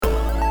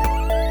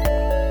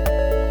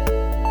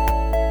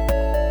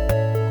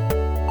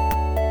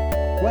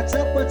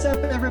What's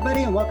up,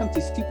 everybody, and welcome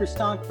to Super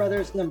Stonk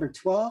Brothers number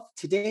 12.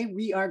 Today,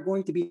 we are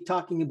going to be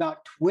talking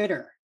about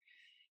Twitter.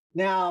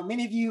 Now,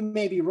 many of you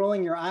may be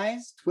rolling your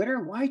eyes. Twitter?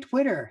 Why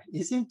Twitter?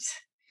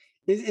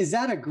 Is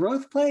that a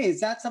growth play?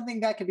 Is that something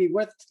that could be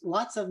worth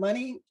lots of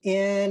money?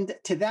 And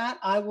to that,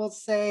 I will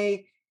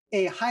say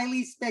a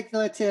highly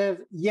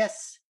speculative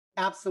yes,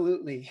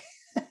 absolutely,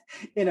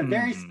 in a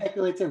very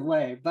speculative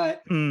way.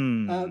 But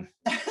not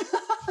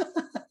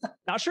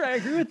sure I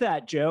agree with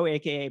that, Joe,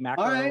 aka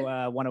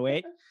Macro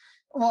 108.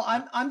 Well,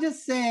 I'm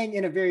just saying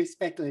in a very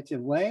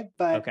speculative way,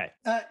 but okay.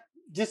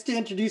 Just to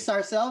introduce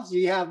ourselves,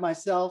 you have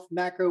myself,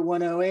 Macro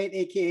 108,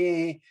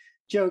 aka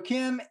Joe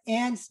Kim,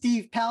 and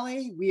Steve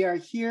Pally. We are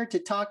here to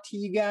talk to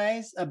you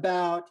guys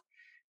about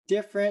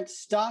different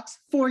stocks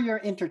for your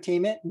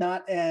entertainment,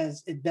 not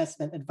as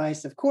investment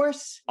advice, of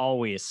course.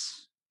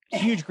 Always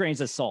huge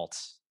grains of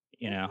salt,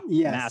 yes.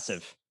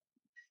 Massive.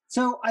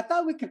 So I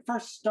thought we could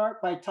first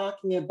start by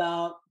talking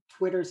about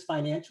Twitter's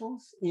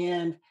financials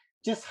and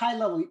just high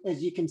level,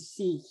 as you can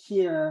see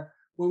here,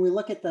 when we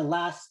look at the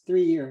last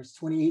 3 years,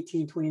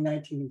 2018,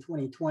 2019, and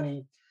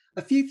 2020,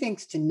 a few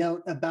things to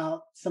note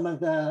about some of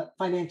the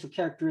financial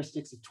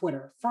characteristics of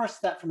Twitter.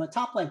 First, that from a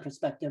top line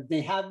perspective,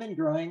 they have been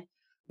growing,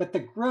 but the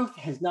growth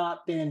has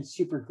not been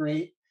super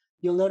great.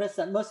 You'll notice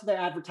that most of their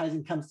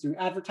advertising comes through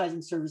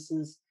advertising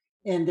services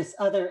and this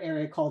other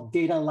area called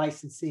data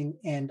licensing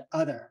and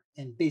other.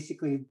 And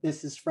basically,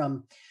 this is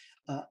from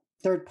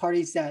third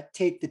parties that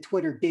take the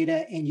Twitter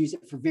data and use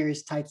it for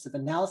various types of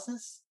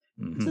analysis.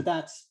 Mm-hmm. So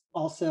that's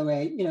also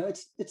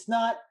it's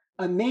not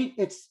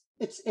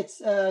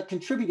it's a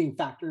contributing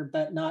factor,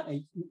 but not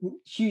a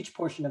huge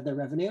portion of their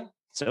revenue.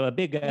 So a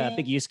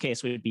big use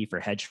case would be for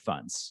hedge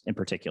funds in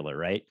particular,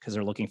 right? Because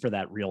they're looking for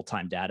that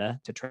real-time data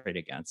to trade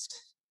against,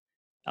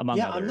 among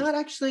others. I'm not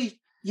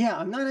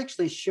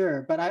actually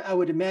sure, but I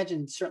would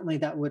imagine certainly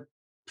that would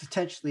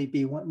potentially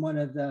be one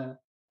of the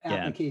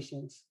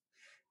applications.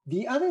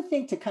 The other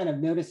thing to kind of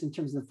notice in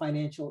terms of the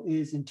financial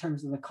is in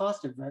terms of the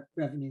cost of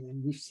revenue.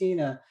 And we've seen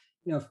a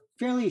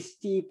fairly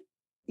steep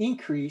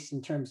increase in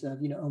terms of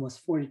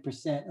almost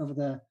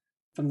 40%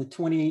 from the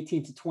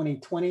 2018 to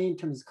 2020 in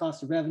terms of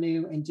cost of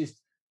revenue, and just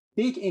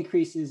big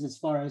increases as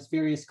far as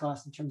various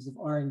costs in terms of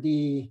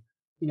R&D,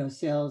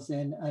 sales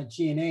and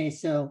G&A.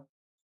 So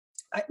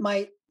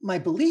my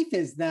belief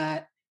is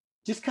that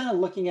just kind of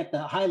looking at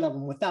the high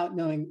level without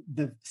knowing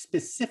the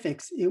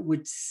specifics, it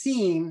would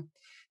seem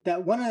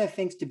that one of the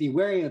things to be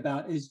wary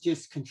about is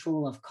just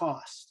control of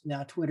cost.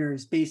 Now, Twitter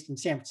is based in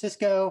San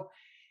Francisco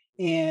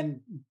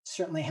and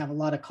certainly have a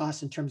lot of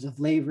costs in terms of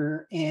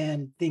labor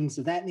and things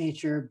of that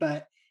nature,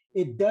 but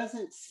it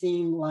doesn't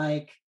seem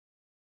like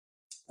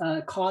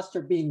costs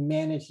are being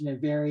managed in a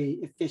very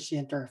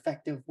efficient or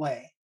effective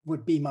way,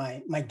 would be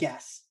my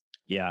guess.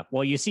 Yeah,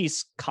 well, you see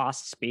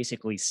costs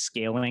basically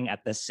scaling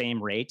at the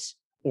same rate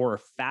or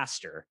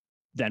faster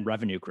than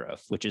revenue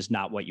growth, which is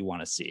not what you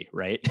want to see,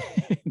 right?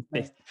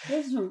 Right.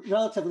 This is a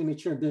relatively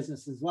mature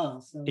business as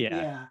well. So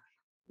yeah.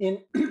 And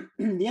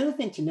the other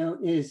thing to note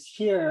is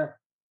here,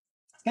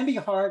 it's going to be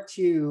hard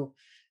to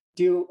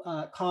do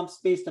comps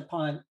based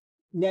upon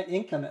net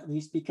income, at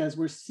least, because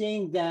we're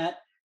seeing that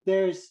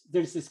there's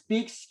this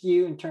big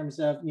skew in terms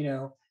of,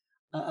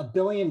 $1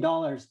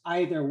 billion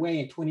either way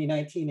in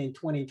 2019 and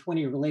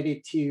 2020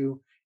 related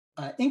to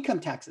income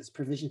taxes,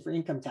 provision for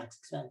income tax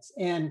expense.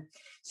 And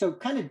so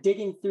kind of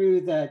digging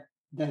through the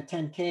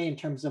 10K in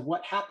terms of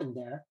what happened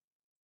there,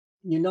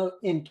 in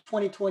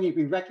 2020,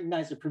 we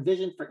recognized a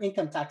provision for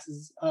income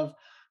taxes of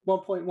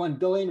 $1.1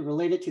 billion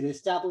related to the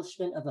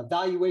establishment of a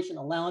valuation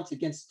allowance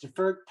against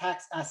deferred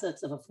tax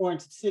assets of a foreign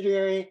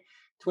subsidiary.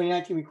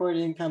 2019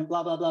 recorded income,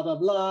 blah, blah, blah, blah,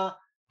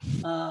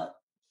 blah.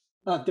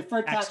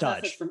 Deferred tax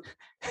assets from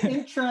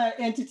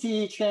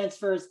intra-entity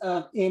transfers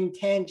of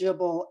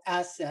intangible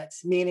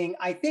assets, meaning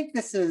I think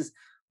this is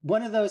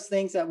one of those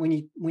things that when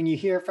you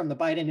hear from the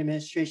Biden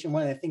administration,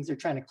 one of the things they're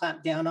trying to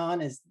clamp down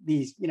on is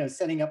these,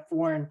 setting up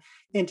foreign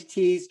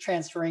entities,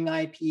 transferring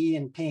IP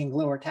and paying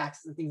lower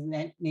taxes and things of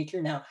that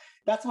nature. Now,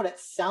 that's what it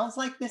sounds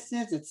like this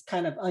is. It's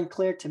kind of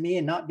unclear to me,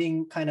 and not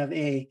being kind of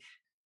a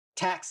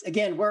tax.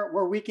 Again,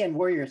 we're weekend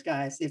warriors,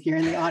 guys, if you're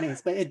in the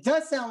audience, but it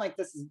does sound like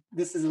this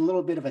is a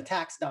little bit of a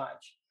tax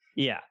dodge.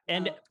 Yeah.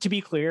 And to be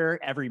clear,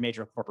 every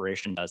major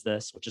corporation does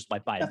this, which is why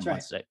Biden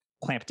wants to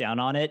clamp down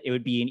on it. It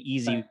would be an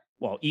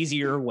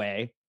easier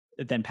way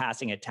than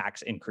passing a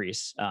tax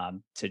increase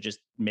to just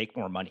make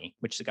more money,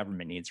 which the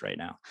government needs right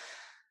now.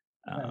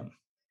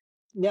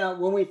 Now,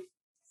 when we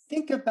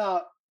think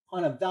about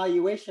on a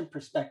valuation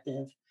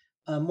perspective,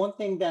 one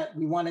thing that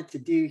we wanted to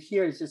do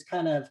here is just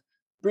kind of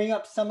bring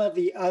up some of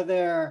the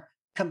other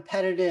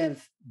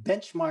competitive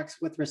benchmarks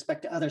with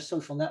respect to other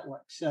social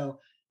networks. So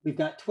we've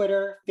got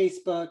Twitter,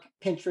 Facebook,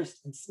 Pinterest,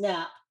 and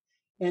Snap.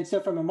 And so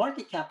from a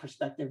market cap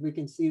perspective, we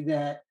can see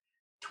that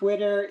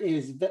Twitter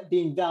is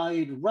being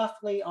valued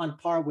roughly on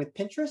par with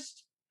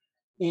Pinterest,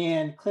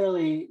 and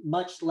clearly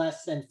much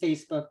less than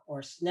Facebook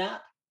or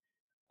Snap.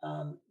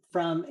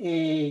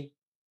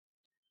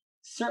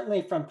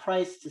 Certainly from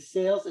price to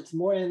sales, it's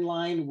more in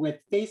line with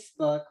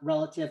Facebook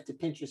relative to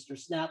Pinterest or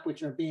Snap,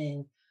 which are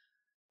being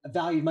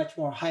valued much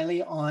more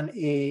highly on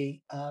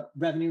a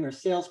revenue or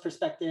sales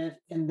perspective.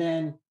 And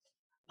then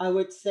I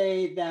would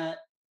say that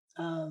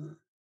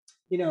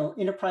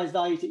enterprise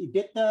value to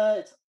EBITDA,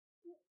 it's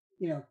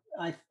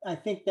I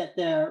think that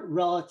they're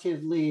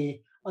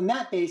relatively on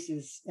that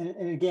basis.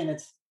 And again,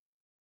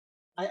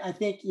 I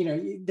think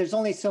there's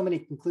only so many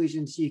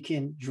conclusions you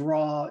can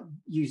draw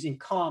using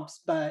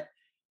comps, but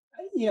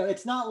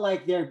it's not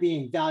like they're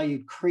being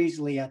valued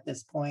crazily at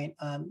this point.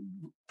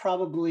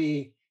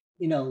 Probably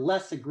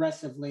less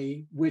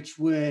aggressively, which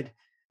would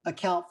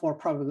account for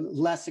probably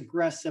less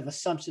aggressive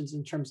assumptions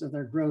in terms of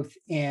their growth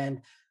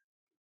and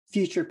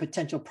future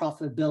potential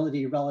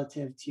profitability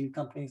relative to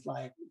companies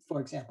like,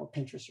 for example,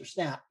 Pinterest or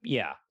Snap.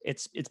 Yeah,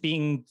 it's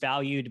being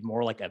valued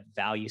more like a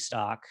value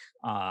stock,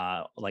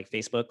 like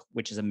Facebook,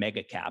 which is a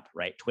mega cap,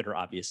 right? Twitter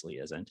obviously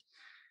isn't.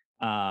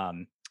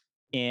 And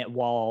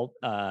while,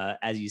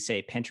 as you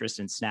say, Pinterest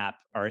and Snap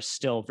are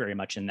still very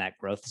much in that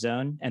growth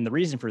zone, and the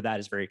reason for that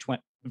is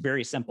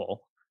very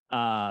simple.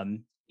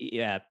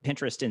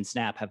 Pinterest and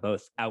Snap have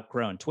both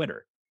outgrown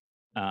Twitter.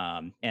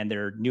 And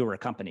they're newer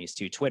companies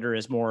too. Twitter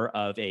is more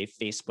of a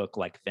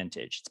Facebook-like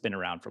vintage. It's been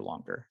around for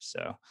longer.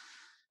 So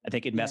I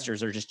think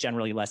investors are just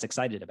generally less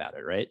excited about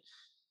it, right?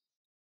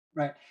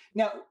 Right.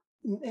 Now,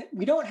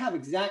 we don't have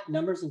exact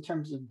numbers in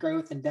terms of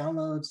growth and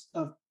downloads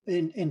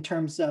in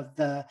terms of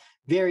the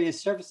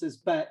various services,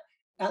 but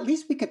at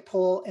least we could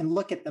pull and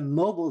look at the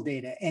mobile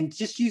data. And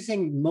just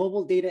using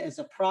mobile data as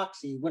a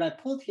proxy, what I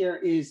pulled here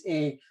is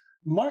a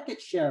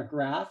market share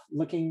graph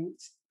looking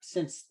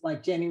since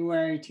like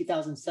January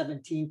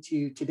 2017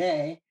 to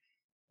today,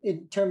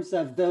 in terms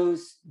of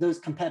those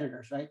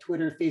competitors, right?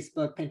 Twitter,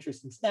 Facebook,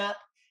 Pinterest, and Snap.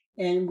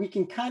 And we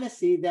can kind of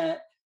see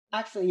that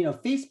actually,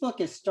 Facebook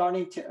is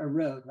starting to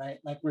erode, right?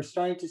 Like we're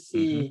starting to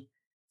see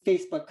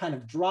Facebook kind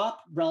of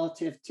drop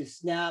relative to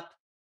Snap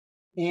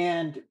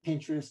and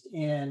Pinterest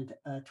and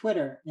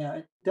Twitter. Now,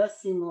 it does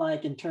seem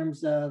like in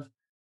terms of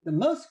the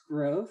most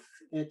growth,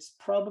 it's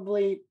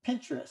probably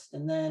Pinterest.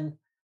 And then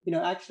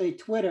actually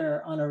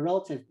Twitter on a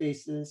relative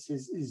basis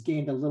is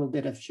gained a little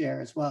bit of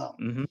share as well.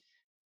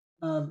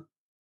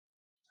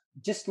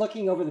 Just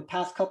looking over the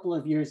past couple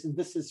of years, and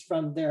this is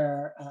from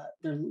their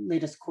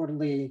latest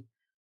quarterly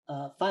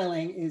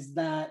filing, is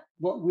that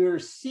what we're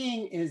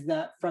seeing is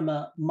that from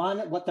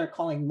what they're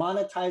calling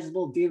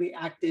monetizable daily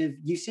active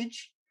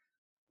usage,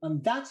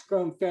 that's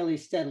grown fairly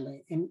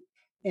steadily.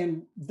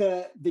 And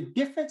the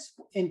difference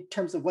in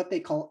terms of what they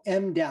call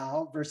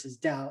MDAU versus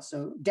DAU.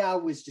 So DAU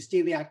was just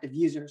daily active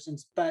users,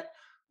 but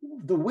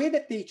the way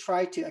that they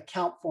try to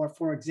account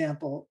for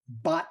example,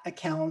 bot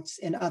accounts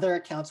and other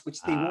accounts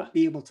which they won't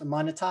be able to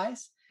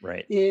monetize,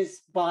 right,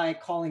 is by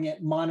calling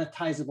it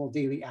monetizable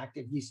daily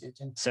active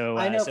usage. And so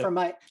I know from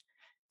my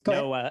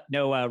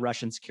no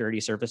Russian security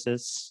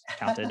services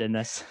counted in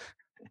this.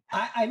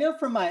 I know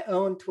from my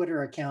own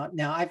Twitter account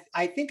now,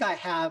 I think I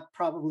have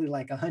probably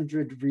like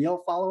 100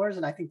 real followers,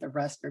 and I think the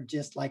rest are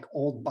just like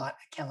old bot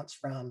accounts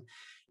from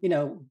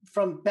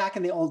back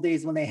in the old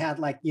days when they had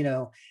like,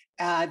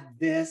 add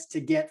this to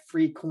get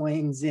free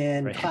coins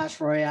in right. Clash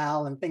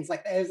Royale and things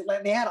like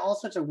that. They had all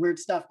sorts of weird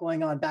stuff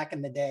going on back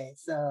in the day.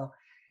 So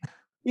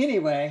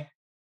anyway,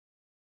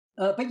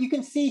 but you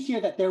can see here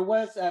that there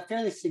was a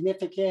fairly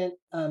significant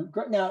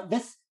growth. Now,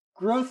 this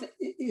growth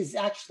is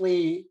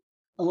actually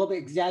a little bit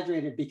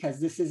exaggerated because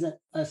this isn't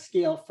a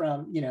scale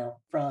from 0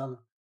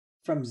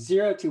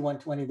 to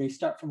 120. They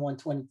start from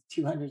 120 to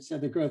 200. So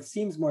the growth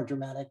seems more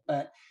dramatic,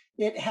 but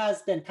it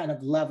has been kind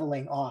of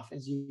leveling off,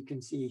 as you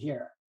can see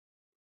here.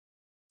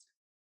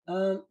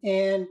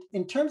 And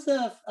in terms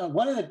of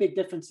one of the big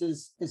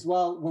differences as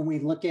well, when we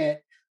look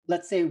at,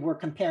 let's say we're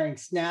comparing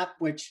Snap,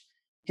 which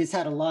has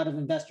had a lot of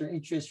investor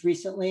interest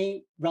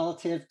recently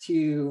relative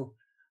to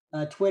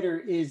Twitter,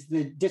 is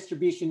the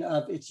distribution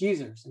of its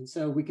users. And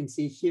so we can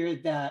see here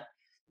that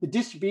the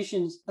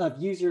distributions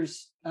of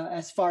users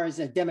as far as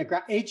a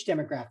age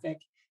demographic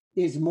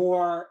is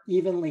more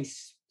evenly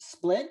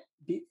split,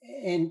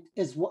 and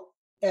as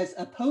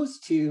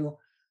opposed to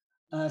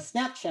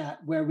Snapchat,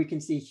 where we can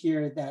see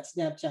here that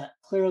Snapchat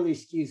clearly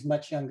skews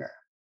much younger.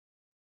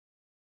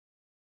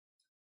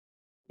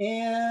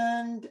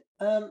 And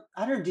I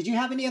don't know, did you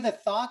have any other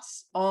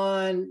thoughts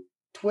on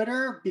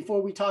Twitter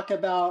before we talk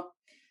about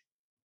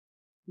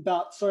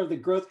sort of the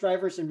growth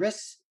drivers and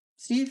risks,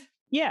 Steve?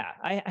 Yeah,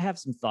 I have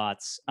some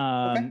thoughts.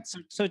 Okay.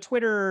 So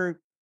Twitter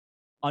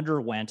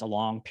underwent a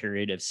long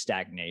period of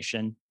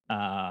stagnation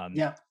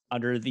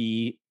under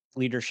the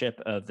leadership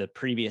of the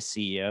previous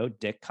CEO,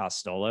 Dick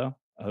Costolo,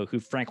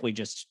 who frankly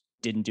just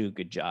didn't do a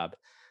good job.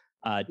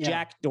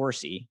 Jack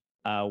Dorsey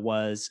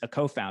was a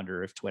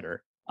co-founder of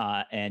Twitter,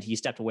 and he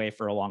stepped away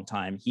for a long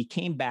time. He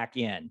came back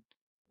in,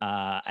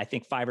 I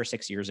think 5 or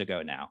 6 years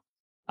ago now,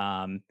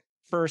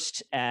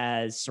 first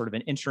as sort of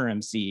an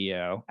interim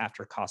CEO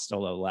after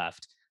Costolo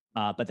left,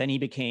 but then he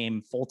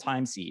became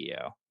full-time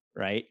CEO,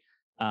 right?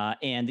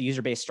 And the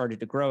user base started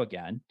to grow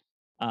again,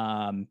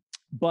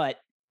 but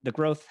the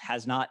growth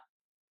has not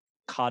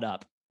caught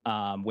up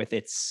with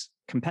its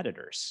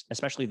competitors,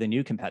 especially the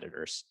new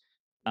competitors,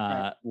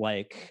 right.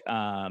 Like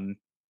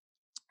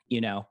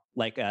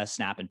like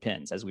Snap and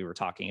Pins, as we were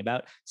talking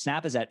about.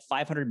 Snap is at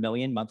 500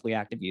 million monthly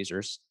active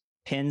users.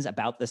 Pins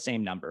about the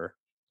same number.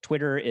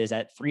 Twitter is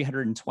at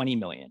 320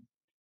 million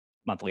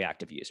monthly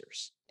active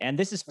users. And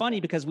this is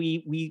funny because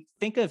we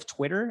think of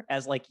Twitter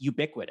as like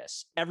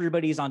ubiquitous.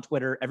 Everybody's on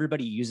Twitter.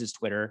 Everybody uses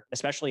Twitter,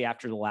 especially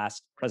after the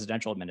last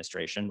presidential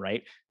administration,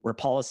 right? Where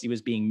policy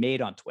was being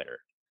made on Twitter,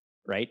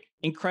 right?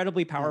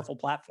 Incredibly powerful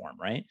platform,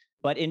 right?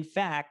 But in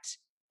fact,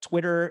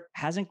 Twitter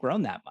hasn't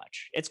grown that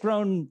much. It's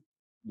grown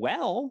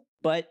well,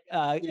 but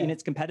in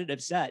its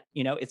competitive set,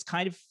 it's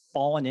kind of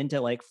fallen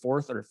into like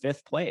 4th or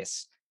 5th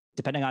place,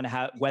 depending on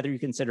whether you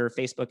consider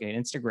Facebook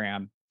and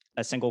Instagram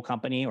a single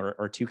company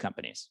or two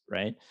companies,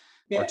 right?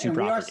 Yeah, or two and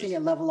properties. We are seeing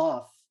it level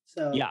off.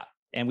 So yeah,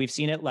 and we've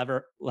seen it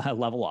level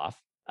off.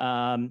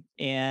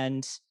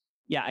 And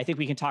yeah, I think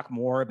we can talk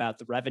more about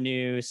the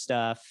revenue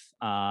stuff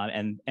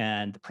and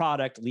the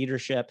product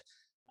leadership.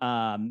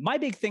 My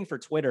big thing for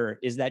Twitter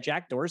is that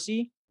Jack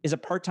Dorsey is a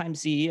part-time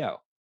CEO.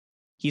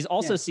 He's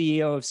also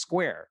CEO of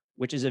Square,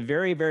 which is a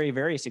very, very,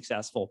 very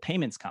successful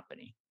payments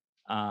company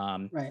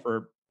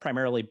for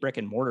primarily brick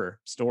and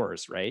mortar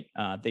stores, right?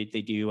 They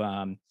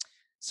do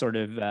sort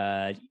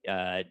of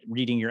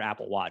reading your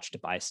Apple Watch to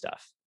buy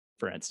stuff,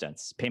 for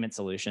instance, payment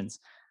solutions.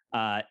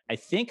 I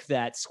think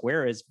that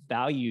Square is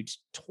valued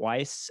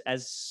twice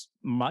as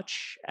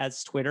much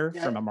as Twitter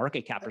from a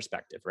market cap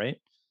perspective, right?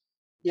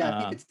 Yeah,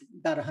 I think it's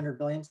about 100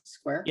 billion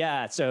Square.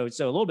 Yeah, so a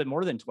little bit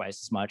more than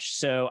twice as much.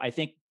 So I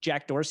think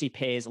Jack Dorsey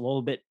pays a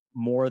little bit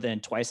more than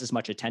twice as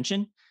much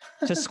attention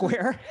to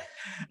Square.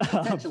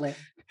 Potentially.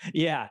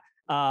 Yeah.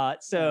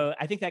 So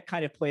I think that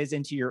kind of plays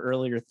into your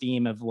earlier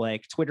theme of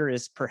like Twitter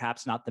is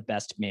perhaps not the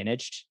best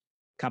managed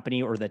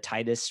company or the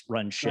tightest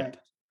run ship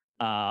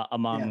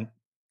among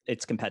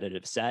its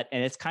competitive set.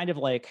 And it's kind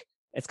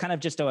of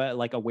just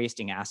like a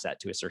wasting asset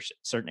to a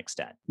certain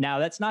extent. Now,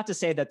 that's not to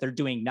say that they're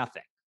doing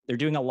nothing. They're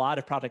doing a lot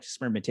of product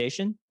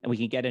experimentation, and we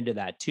can get into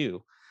that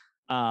too.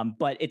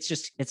 But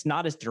it's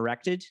not as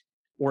directed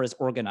or as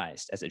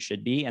organized as it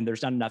should be. And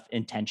there's not enough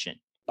intention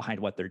behind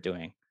what they're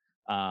doing.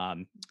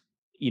 When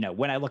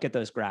I look at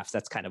those graphs,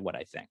 that's kind of what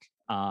I think.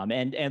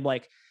 And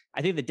like,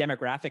 I think the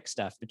demographic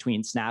stuff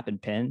between Snap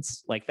and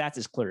Pins, like that's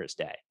as clear as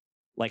day.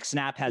 Like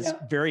Snap has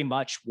very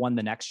much won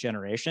the next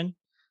generation.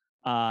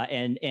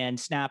 And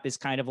Snap is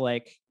kind of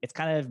like, it's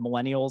kind of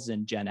millennials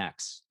and Gen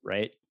X,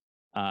 right?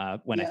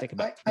 When I think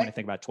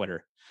about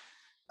Twitter.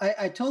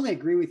 I totally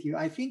agree with you.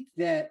 I think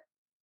that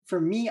for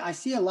me, I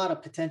see a lot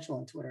of potential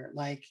in Twitter.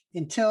 Like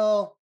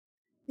until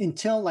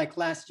like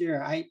last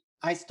year,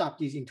 I stopped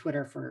using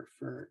Twitter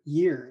for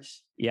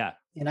years. Yeah.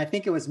 And I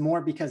think it was more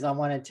because I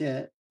wanted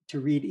to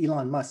read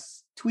Elon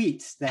Musk's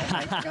tweets that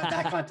I got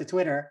back onto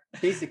Twitter,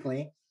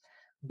 basically.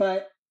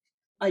 But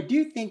I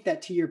do think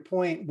that, to your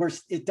point, where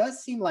it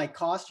does seem like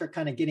costs are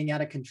kind of getting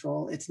out of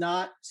control. It's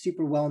not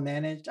super well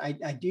managed. I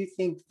do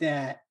think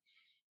that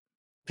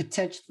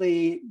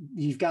potentially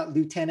you've got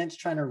lieutenants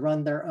trying to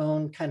run their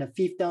own kind of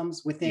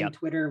fiefdoms within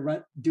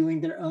Twitter, doing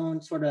their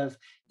own sort of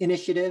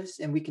initiatives,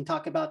 and we can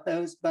talk about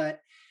those. But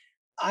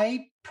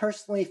I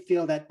personally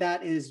feel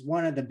that is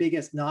one of the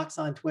biggest knocks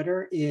on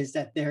Twitter, is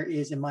that there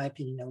is, in my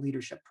opinion, a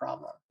leadership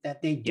problem,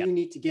 that they do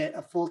need to get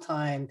a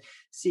full-time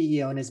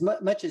CEO. And as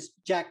much as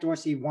Jack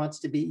Dorsey wants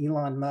to be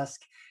Elon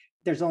Musk,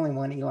 there's only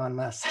one Elon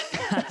Musk.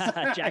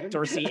 Jack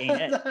Dorsey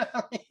ain't it.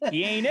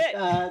 He ain't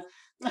it.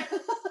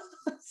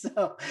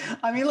 So,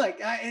 I mean,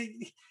 look,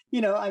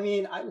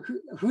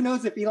 who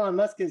knows if Elon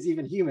Musk is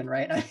even human,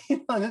 right?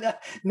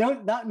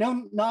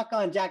 No knock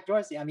on Jack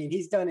Dorsey. I mean,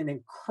 he's done an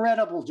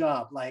incredible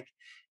job, like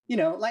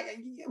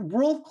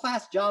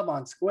world-class job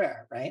on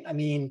Square, right? I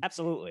mean,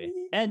 absolutely.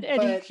 And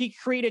he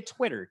created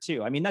Twitter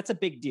too. I mean, that's a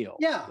big deal.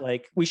 Yeah.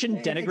 Like, we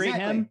shouldn't denigrate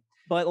him,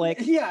 but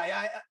like,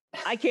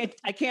 I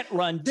can't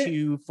run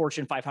two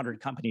Fortune 500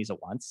 companies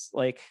at once.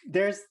 Like,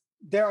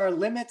 there are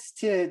limits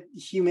to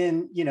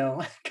human,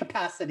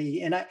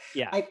 capacity. And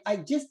I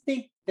just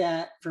think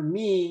that for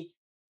me,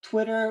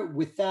 Twitter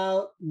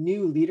without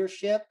new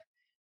leadership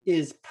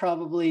is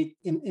probably,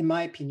 in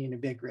my opinion, a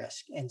big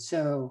risk. And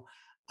so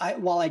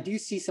while I do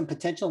see some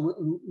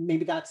potential,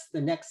 maybe that's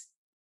the next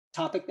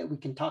topic that we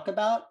can talk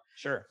about.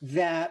 Sure.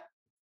 That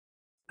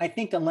I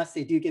think unless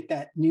they do get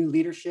that new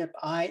leadership,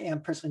 I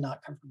am personally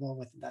not comfortable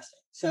with investing.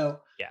 So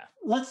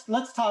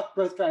let's talk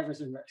growth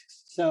drivers and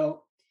risks.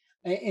 So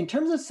in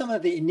terms of some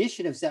of the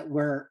initiatives that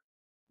we're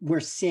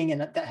seeing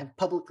and that have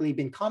publicly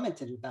been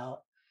commented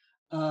about,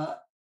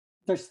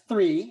 there's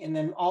 3, and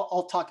then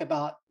I'll talk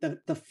about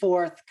the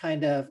fourth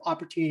kind of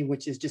opportunity,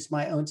 which is just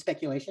my own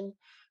speculation.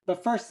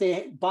 But first,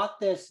 they bought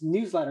this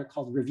newsletter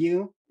called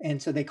Review,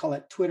 and so they call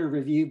it Twitter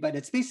Review, but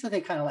it's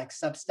basically kind of like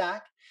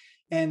Substack,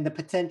 and the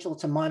potential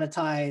to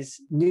monetize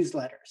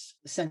newsletters,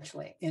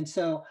 essentially. And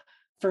so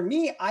for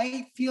me,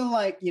 I feel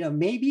like,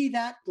 maybe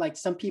that, like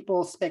some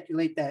people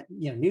speculate that,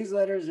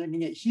 newsletters are going to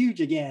get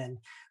huge again.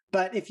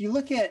 But if you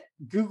look at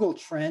Google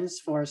Trends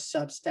for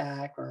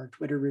Substack or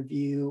Twitter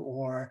Review,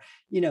 or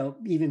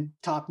even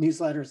top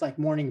newsletters like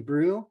Morning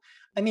Brew,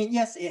 I mean,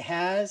 yes, it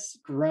has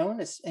grown,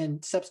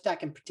 and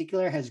Substack in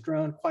particular has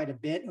grown quite a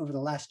bit over the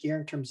last year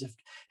in terms of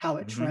how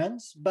it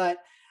trends. But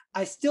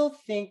I still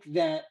think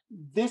that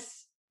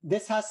this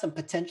has some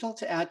potential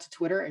to add to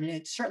Twitter, and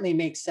it certainly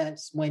makes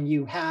sense when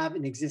you have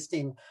an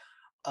existing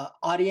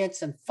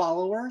audience and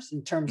followers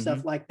in terms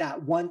of like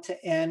that one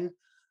to N,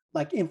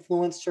 like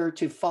influencer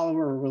to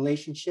follower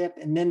relationship,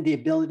 and then the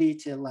ability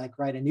to like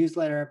write a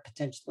newsletter,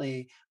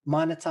 potentially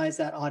monetize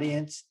that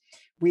audience.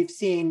 We've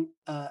seen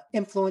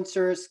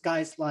influencers,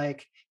 guys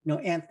like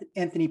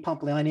Anthony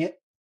Pompliano,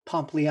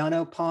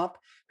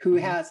 who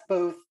has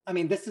both. I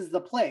mean, this is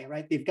the play,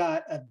 right? They've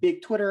got a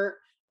big Twitter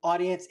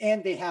audience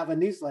and they have a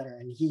newsletter,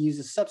 and he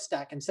uses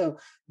Substack, and so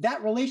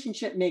that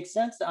relationship makes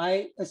sense.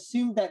 I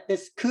assume that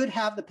this could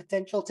have the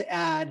potential to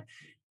add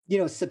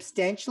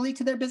substantially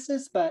to their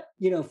business, but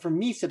for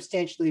me,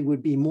 substantially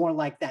would be more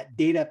like that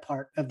data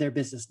part of their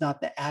business, not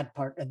the ad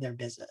part of their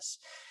business.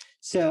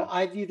 So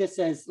I view this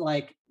as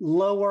like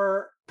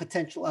lower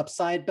potential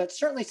upside, but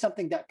certainly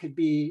something that could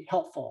be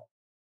helpful.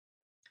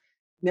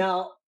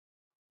 Now,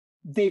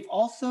 they've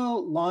also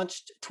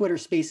launched Twitter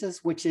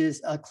Spaces, which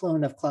is a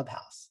clone of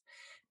Clubhouse.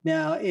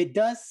 Now, it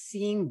does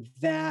seem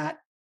that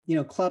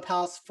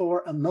Clubhouse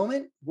for a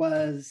moment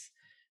was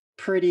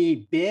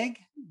pretty big,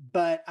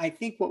 but I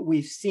think what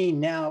we've seen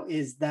now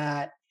is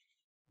that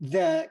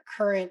the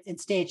current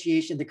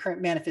instantiation, the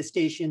current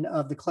manifestation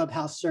of the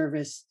Clubhouse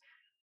service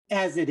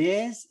as it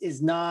is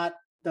not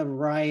the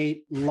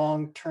right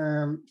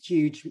long-term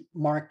huge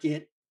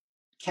market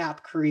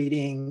cap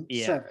creating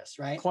service,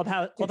 right?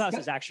 Clubhouse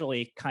is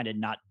actually kind of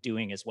not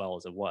doing as well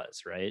as it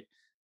was, right?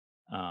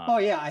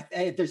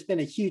 There's been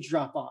a huge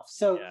drop off.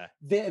 So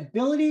the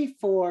ability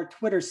for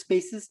Twitter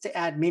Spaces to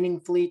add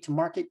meaningfully to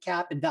market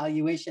cap and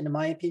valuation, in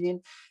my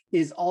opinion,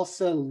 is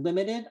also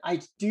limited.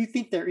 I do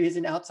think there is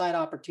an outside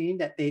opportunity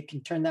that they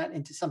can turn that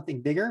into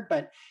something bigger.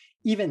 But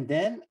even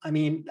then, I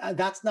mean,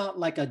 that's not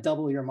like a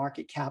double your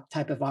market cap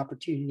type of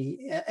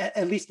opportunity,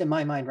 at least in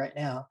my mind right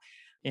now.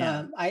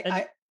 Yeah.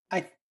 I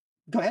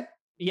go ahead.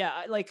 Yeah.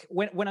 Like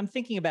when I'm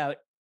thinking about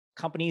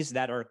companies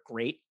that are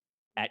great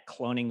at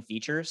cloning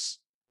features,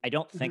 I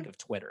don't think of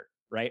Twitter,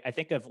 right? I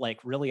think of like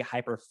really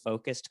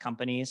hyper-focused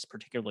companies,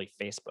 particularly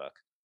Facebook,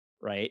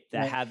 right?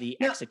 That have the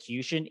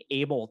execution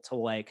able to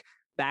like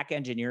back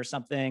engineer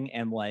something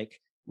and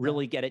like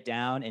really get it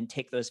down and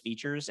take those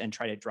features and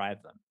try to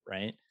drive them,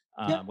 right?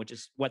 Which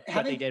is what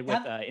they did with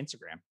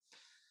Instagram.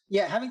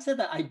 Yeah, having said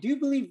that, I do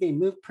believe they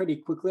moved pretty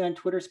quickly on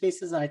Twitter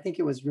Spaces. And I think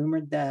it was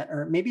rumored that,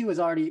 or maybe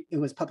it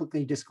was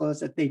publicly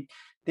disclosed that they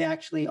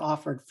actually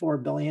offered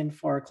 $4 billion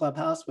for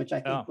Clubhouse, which I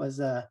think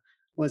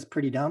was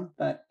pretty dumb.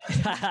 But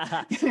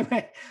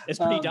anyway, it's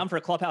pretty dumb for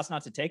Clubhouse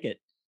not to take it.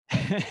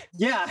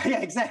 yeah,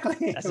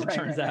 exactly. As it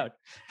turns out.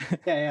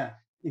 Yeah,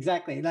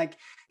 exactly. Like,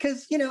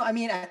 because I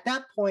mean, at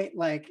that point,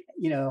 like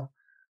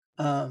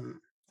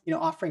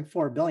offering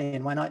 $4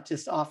 billion, why not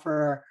just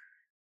offer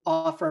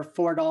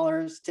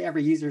 $4 to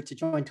every user to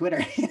join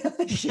Twitter?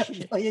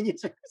 Billion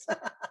users.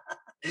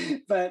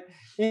 But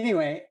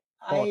anyway,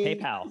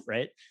 PayPal,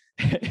 right?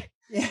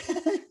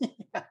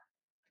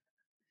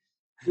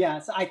 Yeah,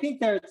 so I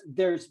think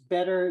there's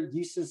better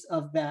uses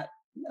of that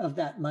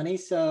money.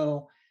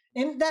 So,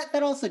 and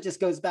that also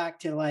just goes back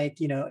to like,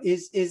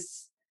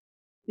 is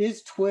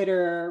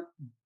Twitter,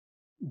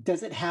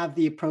 does it have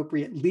the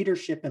appropriate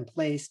leadership in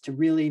place to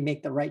really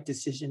make the right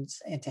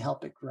decisions and to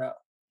help it grow?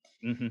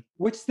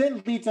 Which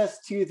then leads us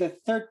to the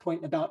third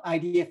point about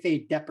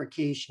IDFA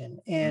deprecation.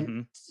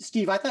 And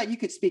Steve, I thought you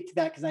could speak to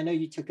that because I know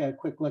you took a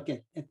quick look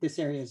at this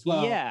area as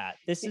well. Yeah,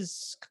 this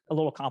is a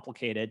little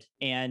complicated.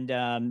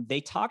 And they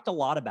talked a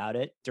lot about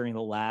it during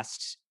the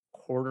last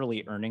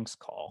quarterly earnings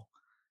call.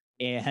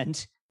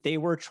 And they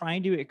were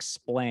trying to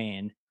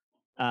explain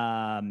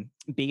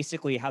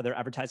basically how their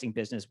advertising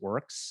business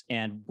works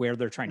and where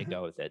they're trying to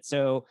go with it.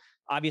 So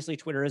obviously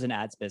Twitter is an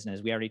ads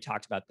business. We already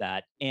talked about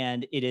that.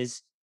 And it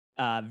is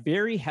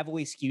very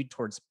heavily skewed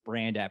towards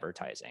brand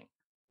advertising,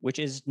 which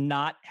is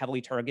not heavily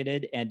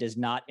targeted and does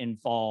not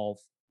involve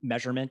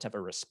measurement of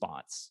a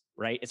response,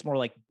 right? It's more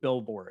like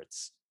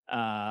billboards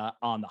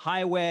on the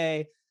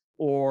highway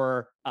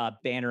or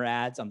banner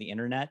ads on the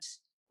internet.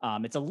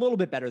 It's a little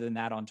bit better than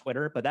that on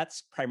Twitter, but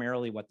that's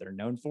primarily what they're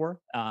known for.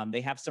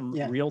 They have some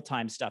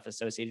real-time stuff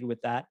associated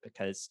with that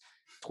because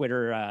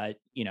Twitter,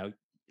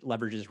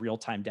 leverages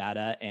real-time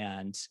data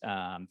and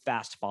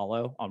fast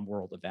follow on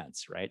world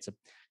events, right? So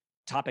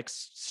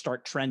topics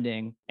start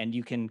trending and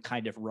you can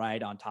kind of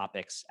ride on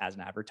topics as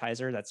an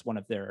advertiser. That's one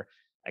of their,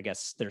 I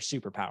guess, their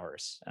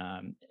superpowers,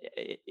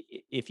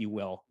 if you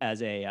will,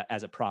 as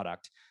a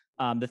product.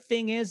 The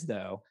thing is,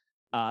 though,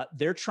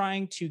 they're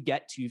trying to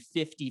get to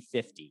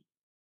 50-50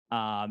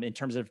 in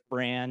terms of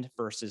brand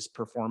versus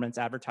performance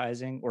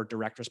advertising or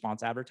direct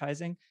response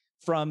advertising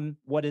from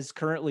what is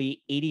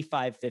currently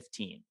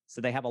 85-15.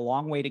 So they have a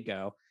long way to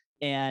go.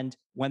 And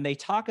when they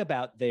talk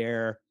about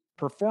their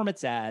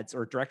performance ads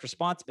or direct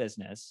response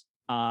business,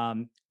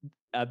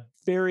 a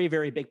very,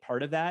 very big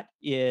part of that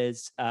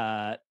is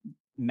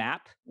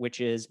MAP,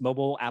 which is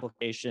mobile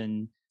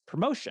application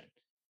promotion,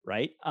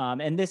 right?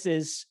 And this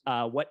is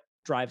what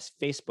drives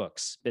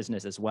Facebook's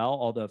business as well,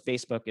 although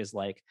Facebook is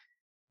like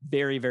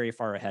very, very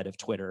far ahead of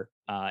Twitter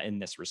in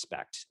this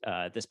respect,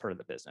 this part of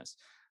the business.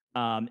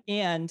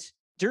 And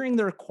during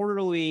their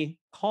quarterly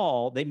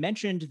call, they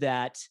mentioned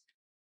that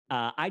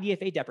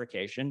IDFA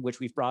deprecation, which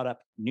we've brought up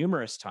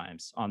numerous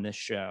times on this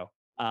show,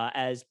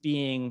 as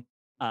being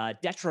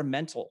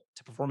detrimental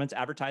to performance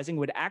advertising,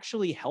 would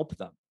actually help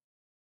them,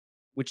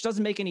 which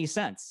doesn't make any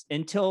sense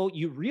until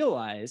you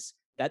realize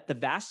that the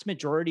vast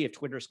majority of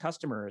Twitter's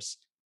customers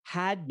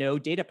had no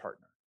data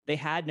partner. They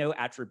had no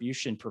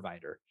attribution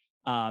provider.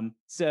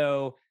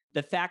 So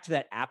the fact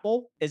that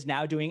Apple is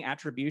now doing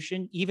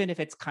attribution, even if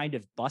it's kind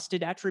of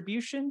busted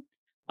attribution,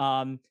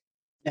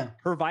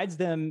 provides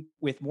them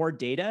with more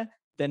data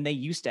than they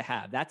used to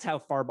have. That's how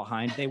far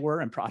behind they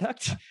were in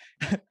product.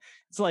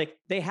 It's like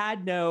they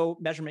had no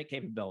measurement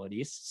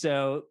capabilities.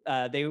 So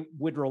they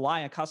would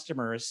rely on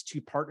customers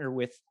to partner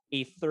with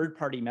a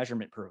third-party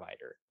measurement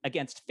provider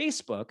against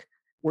Facebook,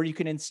 where you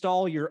can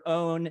install your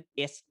own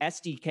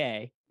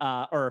SDK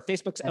or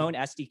Facebook's own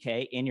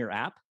SDK in your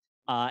app.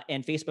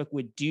 And Facebook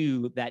would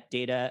do that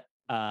data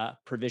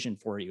provision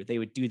for you. They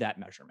would do that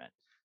measurement.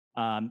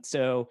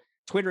 So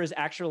Twitter is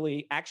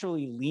actually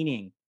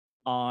leaning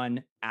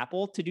on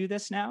Apple to do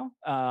this now,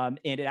 and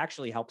it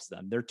actually helps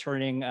them. They're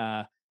turning,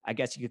 I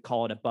guess you could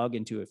call it a bug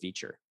into a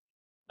feature.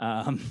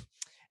 And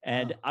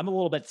I'm a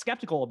little bit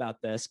skeptical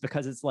about this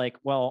because it's like,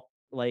 well,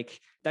 like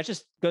that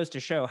just goes to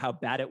show how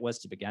bad it was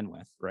to begin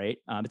with, right?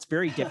 It's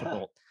very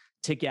difficult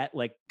to get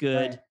like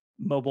good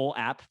mobile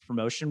app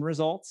promotion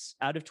results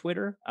out of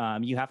Twitter.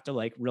 You have to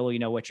like really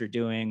know what you're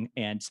doing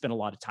and spend a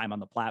lot of time on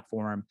the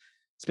platform,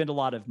 spend a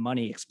lot of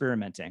money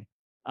experimenting.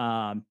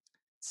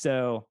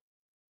 So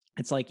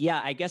it's like,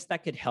 yeah, I guess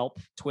that could help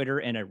Twitter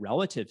in a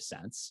relative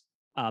sense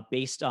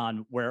based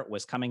on where it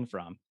was coming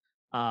from.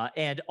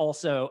 And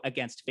also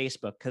against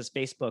Facebook, because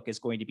Facebook is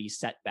going to be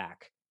set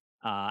back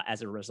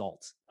as a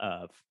result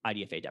of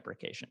IDFA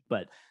deprecation.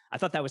 But I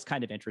thought that was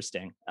kind of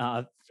interesting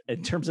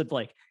in terms of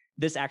like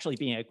this actually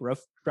being a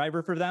growth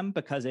driver for them,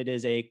 because it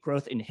is a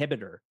growth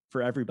inhibitor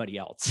for everybody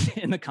else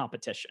in the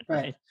competition,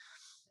 right?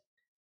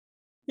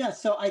 Yeah,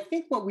 so I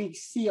think what we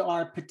see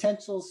are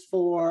potential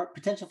for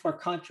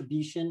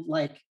contribution,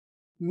 like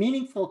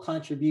meaningful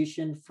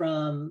contribution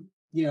from,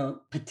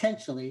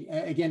 potentially,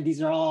 again,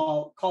 these are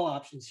all call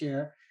options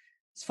here,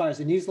 as far as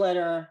the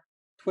newsletter,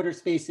 Twitter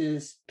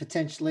Spaces,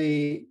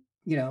 potentially,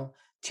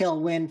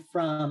 tailwind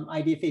from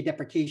IDFA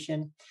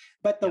deprecation.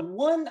 But the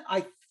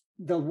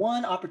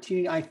one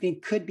opportunity I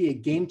think could be a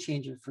game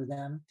changer for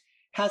them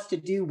has to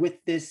do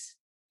with this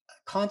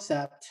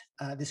concept,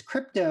 this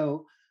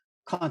crypto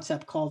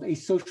concept called a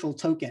social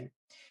token.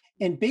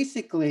 And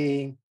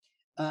basically,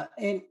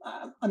 and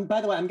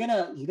by the way, I'm going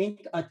to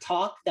link a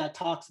talk that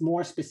talks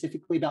more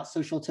specifically about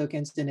social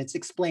tokens, and it's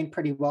explained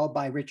pretty well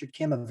by Richard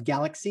Kim of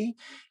Galaxy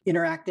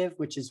Interactive,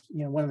 which is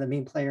one of the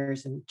main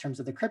players in terms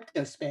of the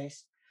crypto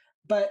space.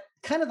 But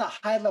kind of the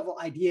high level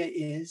idea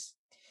is,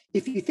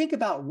 if you think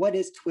about what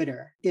is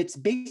Twitter, it's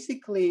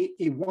basically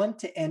a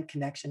one-to-end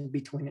connection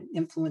between an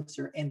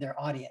influencer and their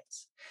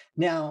audience.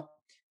 Now,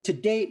 to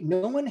date,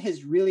 no one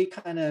has really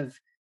kind of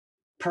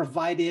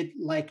provided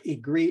like a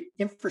great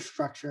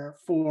infrastructure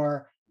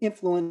for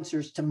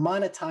influencers to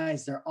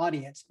monetize their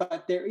audience.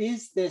 But there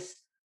is this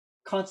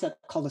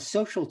concept called a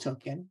social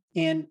token,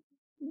 and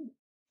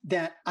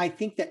that I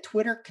think that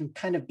Twitter can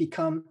kind of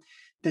become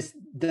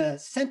the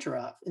center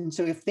of. And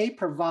so if they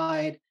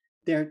provide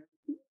their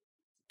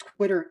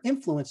Twitter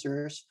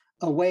influencers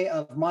a way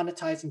of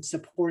monetizing,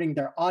 supporting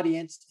their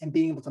audience, and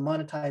being able to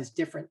monetize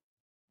different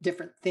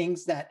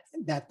things that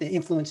the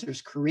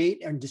influencers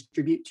create and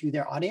distribute to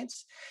their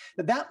audience,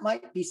 that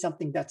might be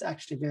something that's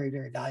actually very,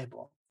 very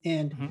valuable.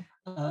 And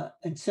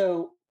and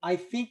so I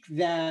think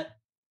that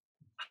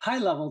high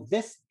level,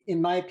 this,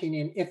 in my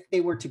opinion, if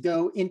they were to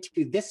go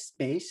into this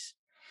space,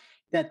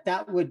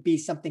 that would be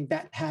something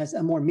that has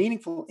a more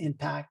meaningful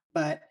impact.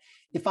 But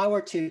if I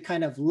were to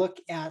kind of look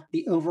at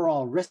the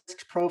overall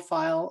risk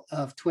profile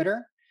of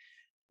Twitter,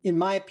 in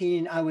my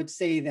opinion, I would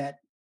say that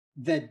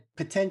the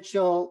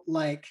potential,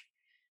 like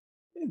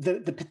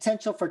the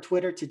potential for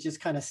Twitter to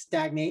just kind of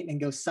stagnate and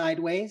go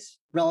sideways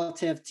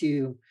relative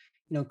to,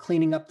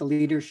 cleaning up the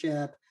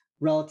leadership,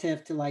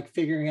 relative to like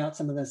figuring out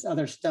some of this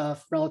other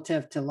stuff,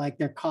 relative to like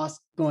their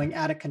costs going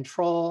out of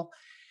control.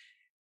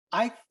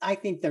 I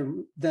think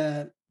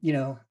the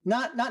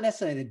not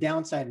necessarily the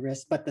downside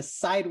risk, but the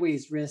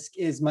sideways risk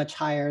is much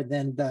higher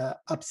than the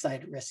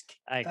upside risk,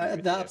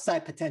 the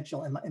upside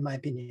potential, in my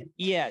opinion.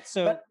 Yeah.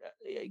 So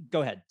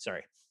go ahead.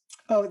 Sorry.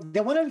 Oh,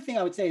 the one other thing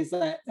I would say is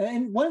that,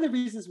 and one of the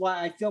reasons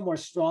why I feel more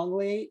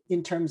strongly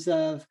in terms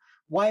of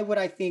why would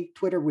I think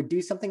Twitter would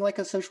do something like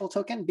a social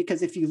token,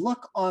 because if you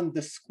look on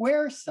the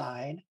Square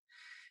side,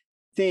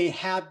 they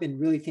have been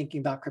really thinking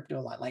about crypto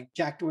a lot. Like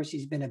Jack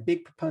Dorsey's been a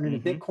big proponent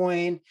of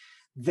Bitcoin.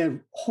 The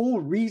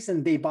whole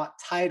reason they bought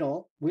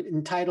Tidal,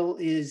 and Tidal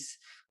is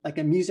like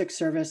a music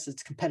service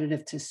that's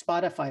competitive to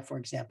Spotify, for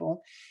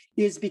example,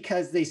 is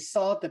because they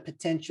saw the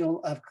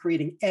potential of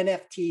creating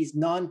NFTs,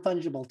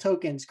 non-fungible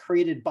tokens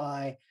created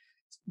by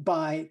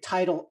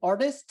title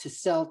artists to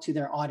sell to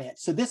their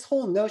audience. So this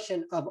whole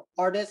notion of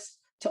artist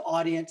to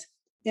audience,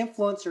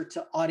 influencer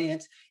to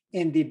audience,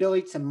 and the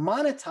ability to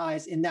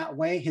monetize in that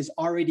way has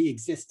already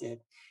existed.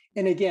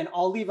 And again,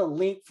 I'll leave a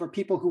link for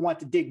people who want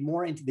to dig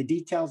more into the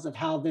details of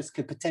how this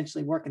could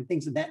potentially work and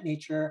things of that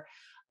nature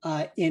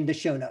in the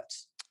show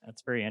notes.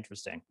 That's very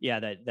interesting.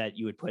 Yeah, that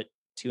you would put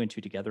two and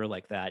two together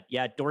like that.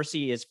 Yeah,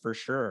 Dorsey is for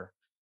sure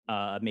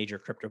a major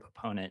crypto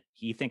proponent.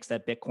 He thinks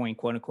that Bitcoin,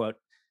 quote unquote,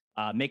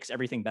 makes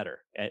everything better.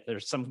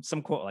 There's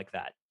some quote like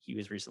that. He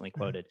was recently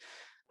quoted.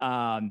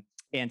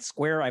 And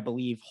Square, I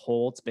believe,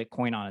 holds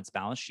Bitcoin on its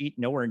balance sheet,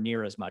 nowhere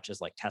near as much as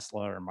like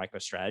Tesla or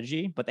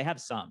MicroStrategy, but they have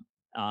some.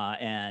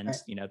 And right.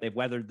 You know, they've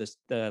weathered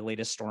the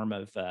latest storm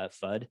of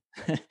FUD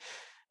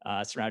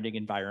surrounding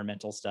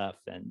environmental stuff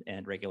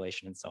and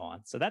regulation and so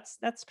on. So that's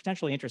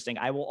potentially interesting.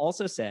 I will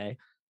also say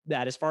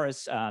that as far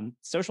as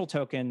social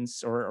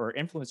tokens or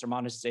influencer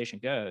monetization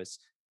goes,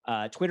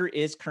 Twitter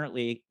is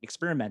currently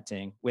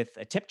experimenting with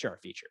a tip jar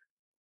feature,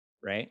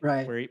 right?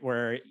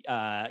 Where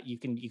you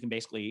can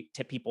basically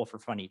tip people for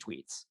funny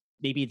tweets.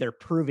 Maybe they're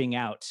proving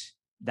out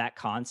that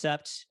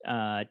concept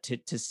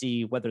to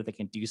see whether they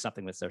can do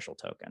something with social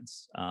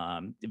tokens,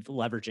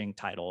 leveraging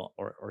title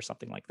or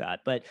something like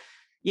that. But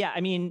yeah,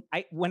 I mean,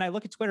 when I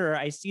look at Twitter,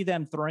 I see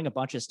them throwing a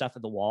bunch of stuff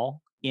at the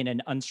wall in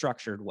an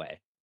unstructured way,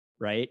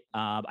 right?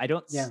 I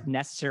don't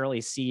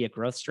necessarily see a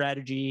growth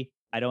strategy.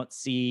 I don't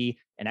see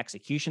an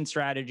execution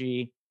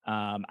strategy.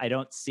 I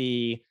don't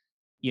see,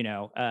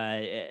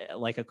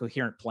 like a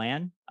coherent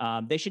plan.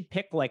 They should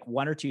pick like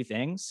one or two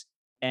things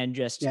and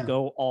just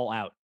go all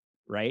out,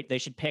 right? They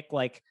should pick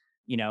like,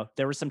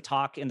 there was some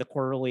talk in the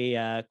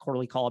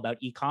quarterly call about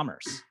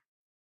e-commerce,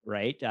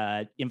 right?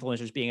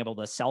 Influencers being able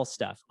to sell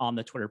stuff on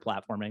the Twitter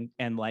platform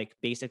and like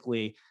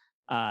basically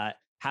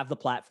have the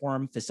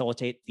platform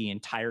facilitate the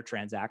entire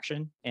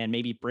transaction and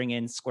maybe bring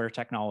in Square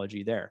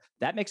technology there.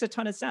 That makes a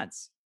ton of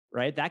sense,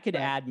 right? That could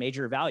add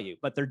major value,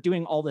 but they're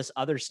doing all this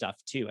other stuff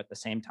too at the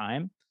same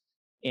time.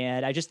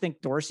 And I just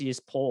think Dorsey is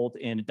pulled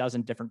in a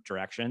dozen different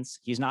directions.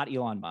 He's not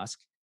Elon Musk.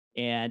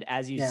 And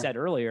as you said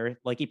earlier,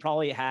 like he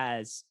probably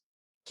has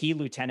key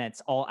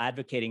lieutenants all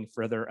advocating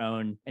for their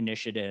own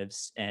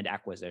initiatives and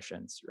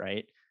acquisitions,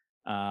 right?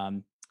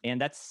 And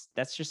that's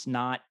just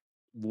not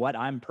what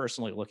I'm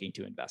personally looking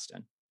to invest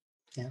in.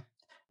 Yeah.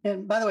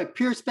 And by the way,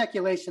 pure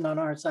speculation on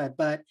our side,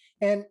 but,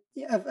 and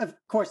of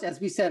course, as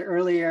we said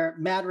earlier,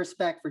 mad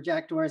respect for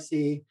Jack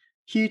Dorsey,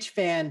 huge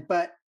fan,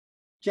 but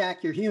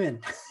Jack, you're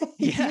human.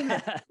 He's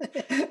human.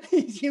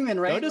 He's human,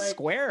 right? Go to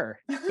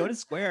Square. Go to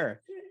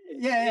Square.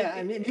 Yeah.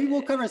 I mean, he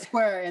will cover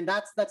Square, and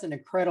that's an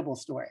incredible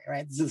story,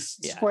 right? The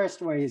Square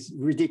story is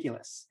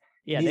ridiculous.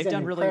 Yeah, they've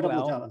done really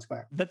well. Job on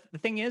Square. The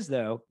thing is,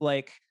 though,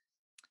 like,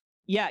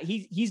 yeah,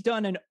 he's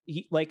done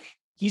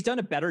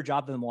a better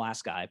job than the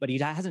last guy, but he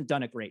hasn't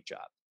done a great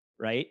job,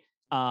 right?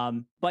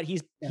 But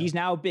he's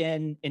now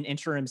been an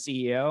interim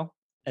CEO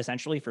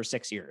essentially for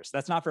 6 years.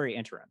 That's not very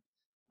interim.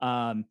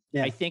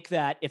 I think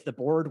that if the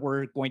board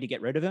were going to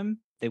get rid of him,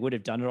 they would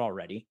have done it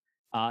already.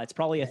 It's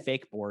probably a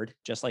fake board,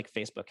 just like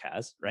Facebook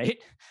has, right?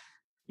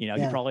 He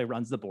probably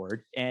runs the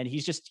board, and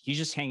he's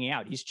just hanging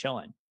out. He's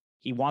chilling.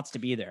 He wants to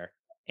be there,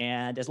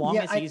 and as long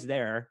as he's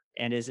there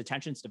and his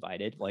attention's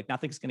divided, like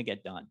nothing's going to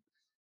get done.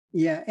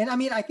 Yeah, and I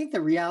mean, I think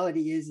the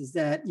reality is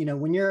that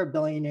when you're a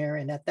billionaire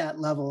and at that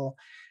level,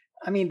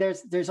 I mean,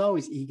 there's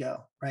always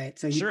ego, right?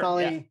 So you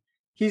probably.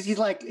 He's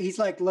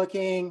like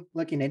looking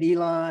at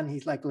Elon.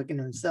 He's like looking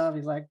at himself.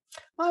 He's like,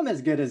 I'm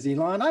as good as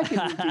Elon. I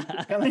can keep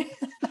this coming.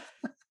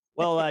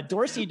 Well,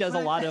 Dorsey does a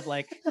lot of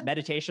like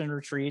meditation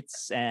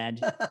retreats,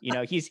 and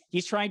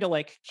he's trying to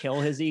like kill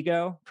his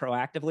ego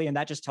proactively, and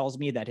that just tells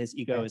me that his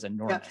ego is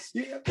enormous.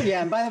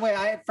 Yeah, and by the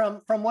way,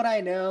 from what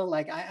I know,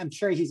 like I'm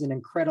sure he's an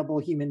incredible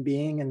human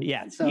being,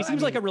 and so he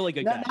seems like a really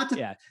good guy.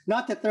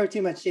 Not to throw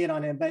too much shade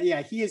on him, but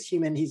yeah, he is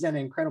human. He's done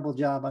an incredible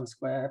job on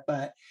Square,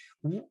 but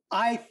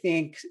I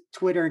think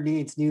Twitter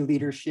needs new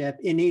leadership.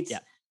 It needs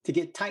to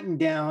get tightened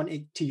down.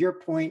 It, to your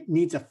point,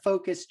 needs a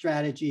focused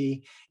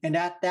strategy. And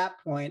at that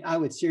point, I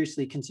would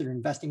seriously consider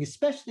investing,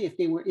 especially if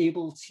they were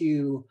able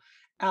to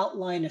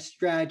outline a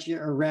strategy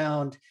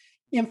around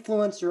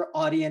influencer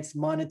audience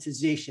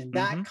monetization.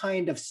 That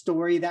kind of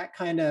story, that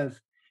kind of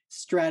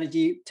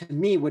strategy, to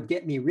me, would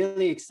get me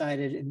really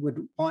excited and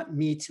would want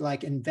me to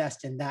like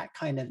invest in that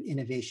kind of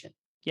innovation.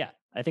 Yeah,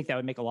 I think that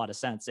would make a lot of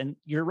sense. And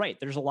you're right.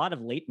 There's a lot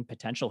of latent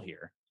potential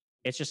here.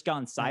 It's just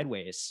gone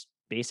sideways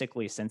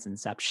basically since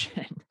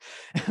inception.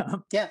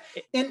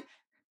 And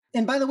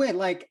by the way,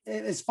 like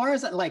as far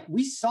as like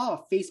we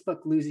saw Facebook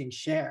losing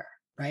share,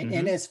 right?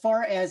 And as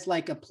far as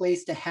like a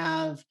place to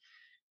have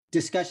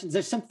discussions,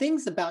 there's some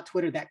things about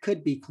Twitter that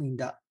could be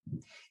cleaned up.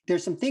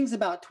 There's some things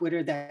about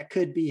Twitter that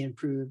could be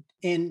improved.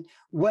 And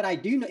what I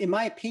do know, in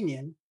my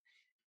opinion,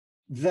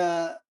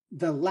 the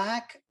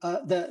lack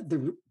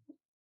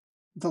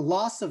the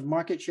loss of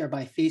market share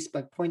by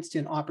Facebook points to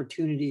an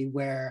opportunity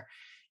where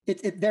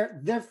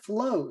they're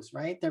flows,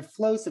 right? They're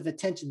flows of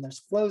attention. There's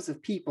flows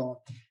of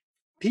people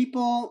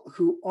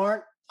who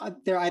aren't,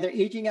 they're either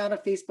aging out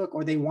of Facebook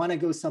or they want to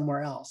go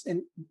somewhere else.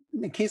 And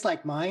in a case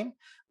like mine,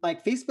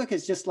 like Facebook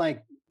is just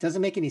like,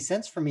 doesn't make any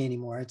sense for me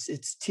anymore.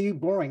 It's too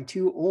boring,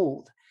 too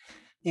old.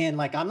 And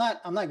like, I'm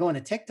not going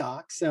to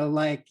TikTok. So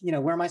like,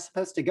 where am I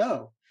supposed to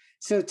go?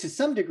 So to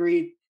some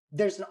degree,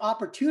 there's an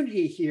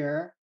opportunity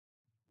here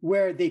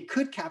where they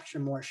could capture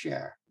more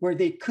share, where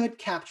they could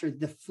capture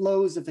the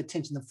flows of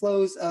attention, the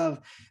flows of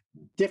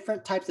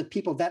different types of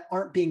people that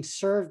aren't being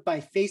served by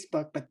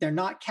Facebook, but they're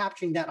not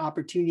capturing that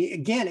opportunity.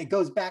 Again, it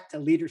goes back to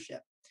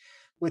leadership.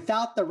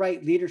 Without the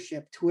right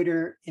leadership,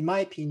 Twitter, in my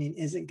opinion,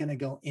 isn't going to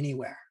go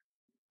anywhere.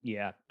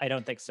 Yeah, I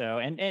don't think so.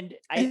 And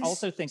I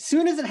also think, as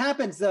soon as it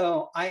happens,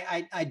 though,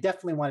 I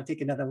definitely want to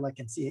take another look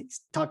and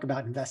talk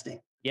about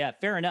investing. Yeah,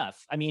 fair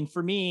enough. I mean,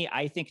 for me,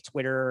 I think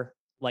Twitter,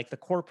 like the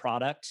core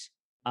product,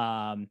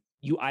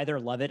 you either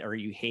love it or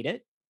you hate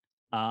it.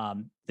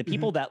 The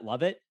people that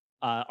love it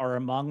are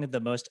among the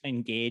most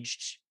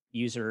engaged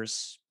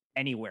users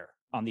anywhere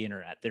on the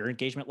internet. Their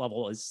engagement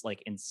level is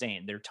like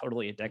insane. They're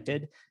totally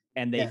addicted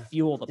and they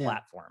fuel the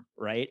platform,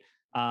 right?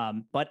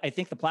 But I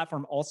think the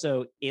platform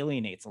also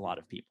alienates a lot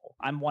of people.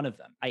 I'm one of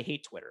them. I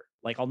hate Twitter.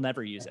 Like I'll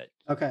never use it.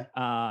 Okay.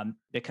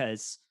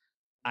 Because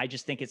I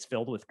just think it's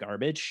filled with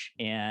garbage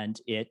and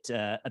it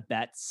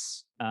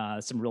abets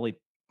some really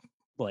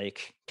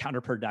like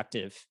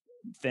counterproductive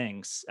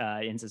things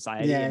in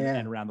society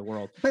and around the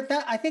world. But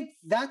I think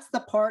that's the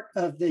part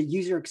of the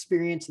user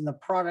experience and the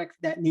product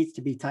that needs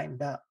to be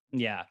tightened up.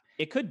 Yeah,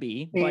 it could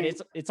be, but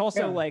it's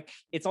also like,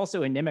 it's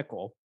also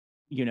inimical,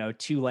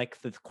 to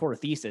like the core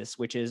thesis,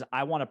 which is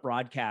I want to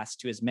broadcast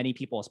to as many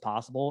people as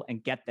possible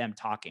and get them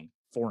talking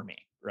for me,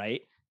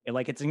 right?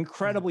 It's an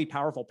incredibly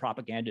powerful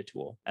propaganda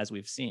tool, as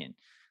we've seen.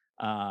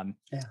 And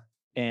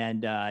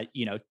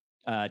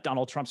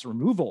Donald Trump's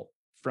removal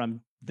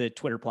from the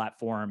Twitter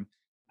platform,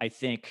 I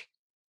think,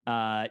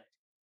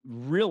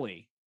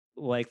 really,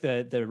 like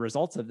the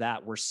results of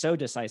that were so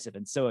decisive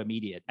and so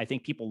immediate. I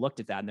think people looked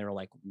at that and they were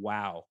like,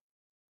 wow,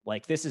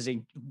 like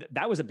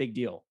that was a big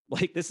deal.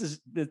 Like this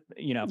is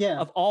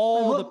of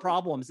all the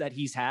problems that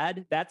he's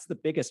had, that's the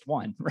biggest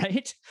one,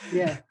 right?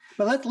 Yeah.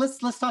 But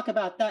let's talk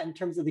about that in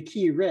terms of the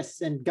key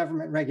risks and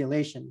government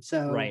regulation.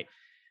 So right.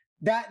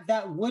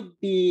 That would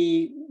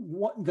be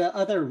the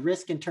other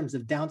risk in terms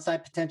of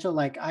downside potential.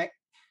 Like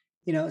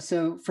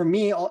so for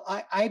me,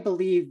 I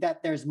believe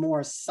that there's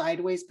more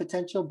sideways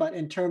potential, but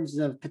in terms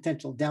of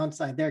potential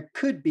downside, there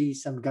could be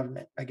some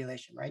government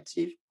regulation, right,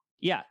 Steve?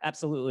 Yeah,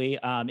 absolutely.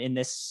 In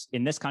this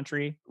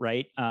country,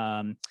 right?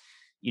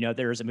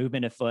 There's a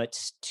movement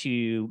afoot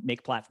to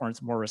make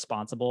platforms more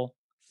responsible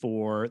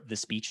for the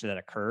speech that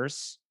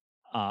occurs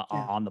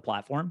on the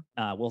platform.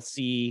 We'll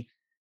see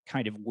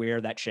kind of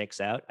where that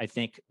shakes out. I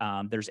think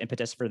there's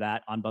impetus for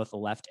that on both the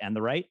left and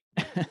the right.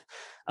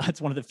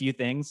 It's one of the few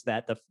things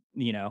that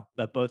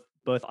that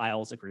both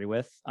aisles agree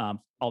with,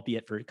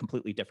 albeit for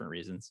completely different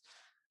reasons.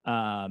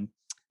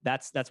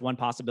 That's one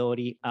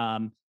possibility.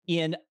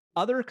 In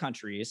other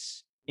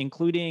countries,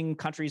 including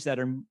countries that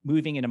are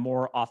moving in a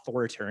more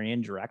authoritarian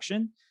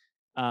direction,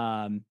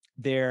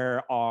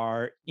 there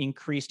are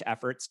increased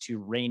efforts to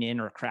rein in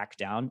or crack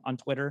down on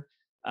Twitter.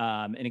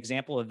 An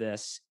example of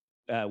this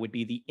would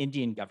be the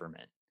Indian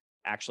government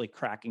actually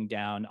cracking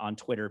down on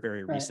Twitter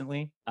very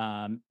recently,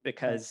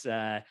 because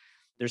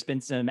there's been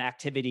some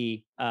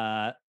activity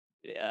that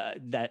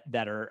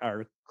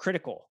are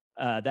critical,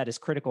 that is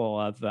critical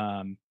of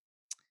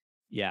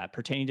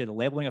pertaining to the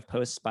labeling of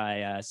posts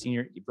by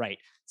senior, right.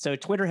 So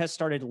Twitter has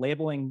started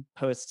labeling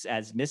posts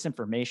as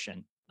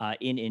misinformation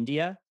in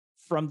India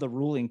from the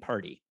ruling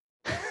party.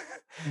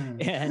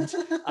 And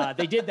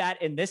they did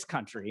that in this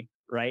country,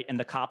 right? And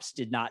the cops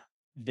did not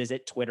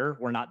visit Twitter.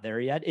 We're not there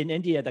yet. In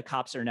India, the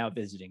cops are now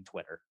visiting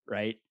Twitter,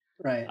 right?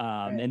 Right.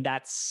 And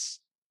that's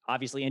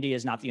obviously India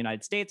is not the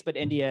United States, but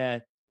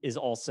India is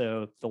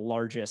also the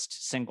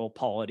largest single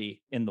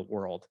polity in the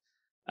world,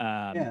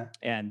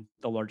 and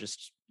the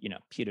largest,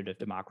 putative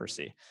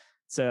democracy.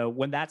 So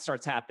when that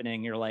starts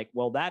happening, you're like,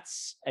 well,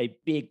 that's a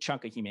big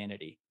chunk of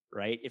humanity,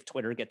 right? If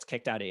Twitter gets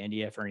kicked out of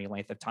India for any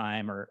length of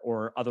time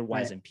or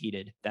otherwise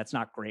impeded, that's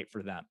not great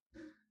for them.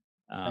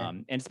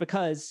 And it's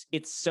because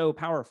it's so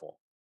powerful,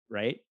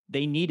 right?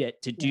 They need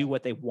it to do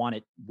what they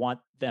want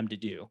them to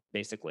do,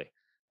 basically.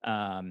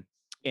 And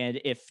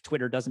if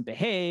Twitter doesn't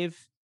behave,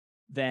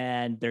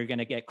 then they're going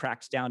to get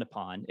cracked down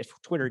upon. If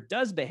Twitter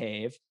does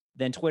behave,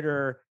 then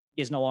Twitter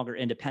is no longer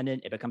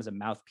independent. It becomes a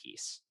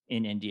mouthpiece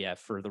in India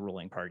for the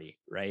ruling party,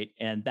 right?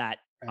 And that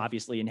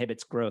obviously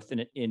inhibits growth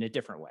in a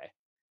different way.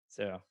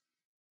 So,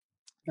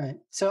 right.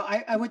 So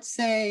I would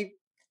say,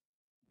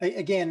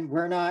 again,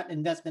 we're not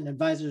investment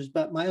advisors,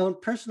 but my own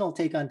personal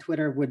take on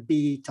Twitter would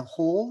be to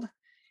hold,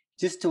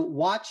 just to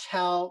watch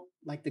how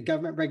like the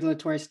government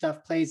regulatory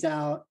stuff plays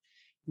out,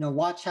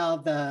 watch how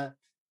the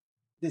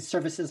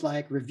services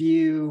like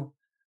Review,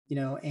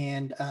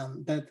 and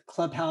the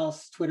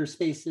Clubhouse, Twitter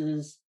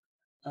Spaces,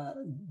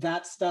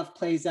 that stuff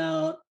plays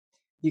out.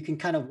 you can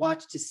kind of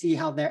watch to see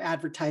how their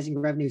advertising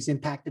revenue is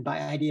impacted by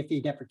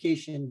IDFA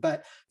deprecation.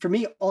 But for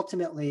me,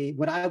 ultimately,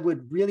 what I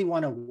would really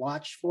want to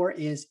watch for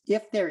is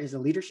if there is a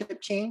leadership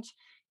change,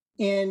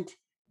 and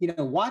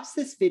watch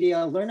this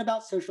video, learn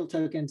about social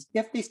tokens.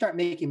 If they start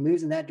making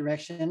moves in that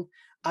direction,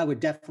 I would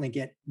definitely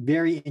get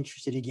very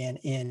interested again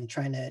in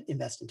trying to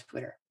invest in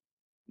Twitter.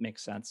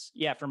 Makes sense.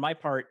 Yeah, for my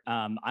part,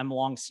 I'm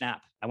long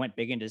Snap. I went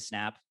big into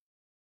Snap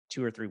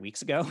 2 or 3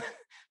 weeks ago,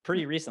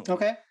 pretty recently.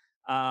 Okay.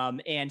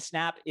 And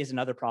Snap is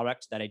another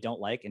product that I don't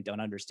like and don't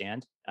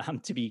understand,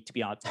 to be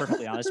honest,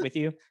 perfectly honest with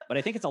you. But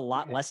I think it's a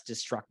lot less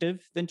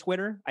destructive than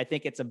Twitter. I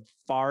think it's a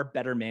far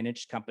better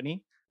managed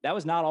company. That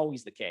was not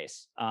always the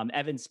case.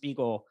 Evan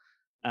Spiegel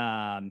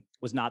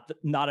was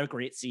not a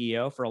great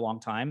CEO for a long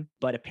time,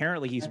 but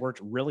apparently he's worked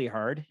really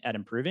hard at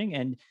improving,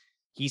 and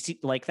he's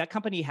like, that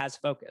company has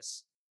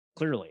focus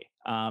clearly,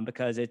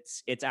 because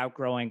it's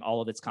outgrowing all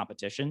of its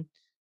competition,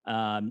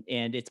 and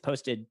it's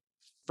posted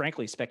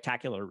frankly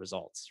spectacular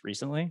results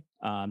recently.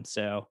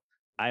 So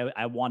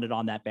I wanted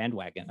on that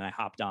bandwagon and I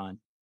hopped on,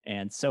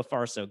 and so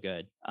far so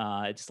good.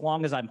 As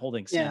long as I'm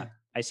holding Snap,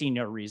 I see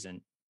no reason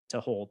to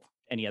hold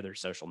any other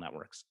social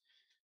networks.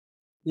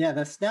 Yeah,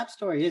 the Snap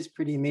story is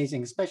pretty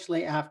amazing,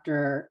 especially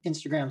after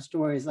Instagram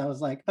stories. I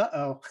was like,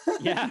 uh-oh.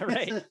 Yeah,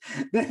 right.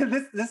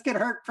 this could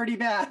hurt pretty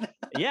bad.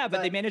 Yeah,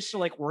 but they managed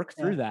to work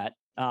through that.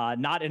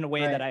 Not in a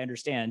way that I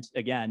understand,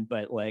 again,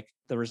 but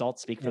the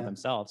results speak for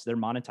themselves. They're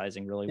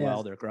monetizing really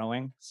well. They're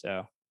growing.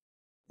 So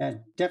yeah,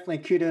 definitely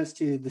kudos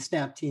to the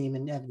Snap team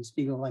and Evan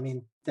Spiegel. I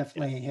mean,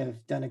 definitely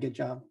have done a good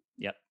job.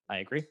 Yep, I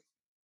agree.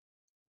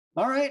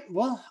 All right.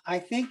 Well, I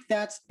think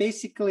that's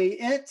basically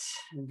it.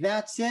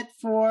 That's it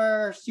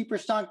for Super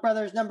Stonk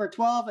Brothers number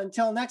 12.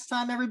 Until next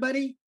time,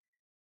 everybody.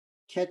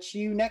 Catch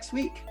you next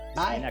week.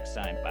 Bye. See you next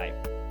time.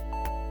 Bye.